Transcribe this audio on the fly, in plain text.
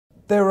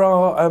There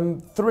are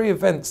 3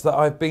 events that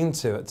I've been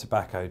to at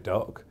Tobacco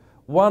Dock.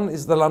 One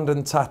is the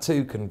London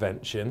Tattoo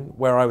Convention,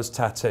 where I was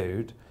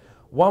tattooed.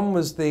 One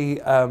was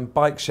the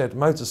Bike Shed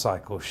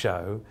Motorcycle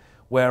Show,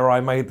 where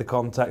I made the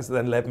contacts that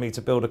then led me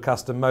to build a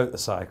custom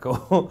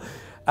motorcycle.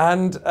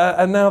 and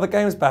now the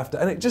Games BAFTA.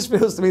 And it just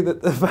feels to me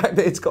that the fact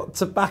that it's got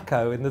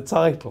tobacco in the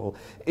title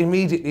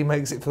immediately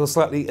makes it feel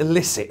slightly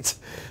illicit,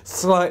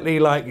 slightly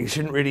like you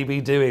shouldn't really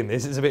be doing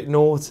this, it's a bit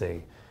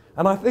naughty.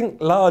 And I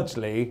think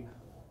largely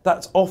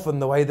that's often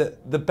the way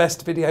that the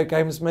best video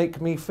games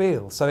make me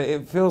feel. So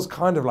it feels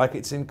kind of like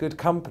it's in good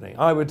company.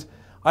 I'd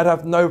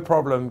have no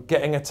problem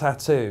getting a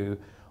tattoo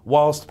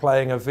whilst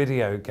playing a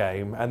video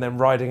game and then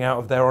riding out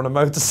of there on a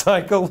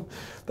motorcycle.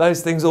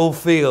 Those things all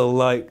feel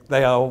like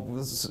they are,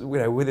 you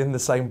know, within the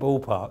same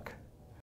ballpark.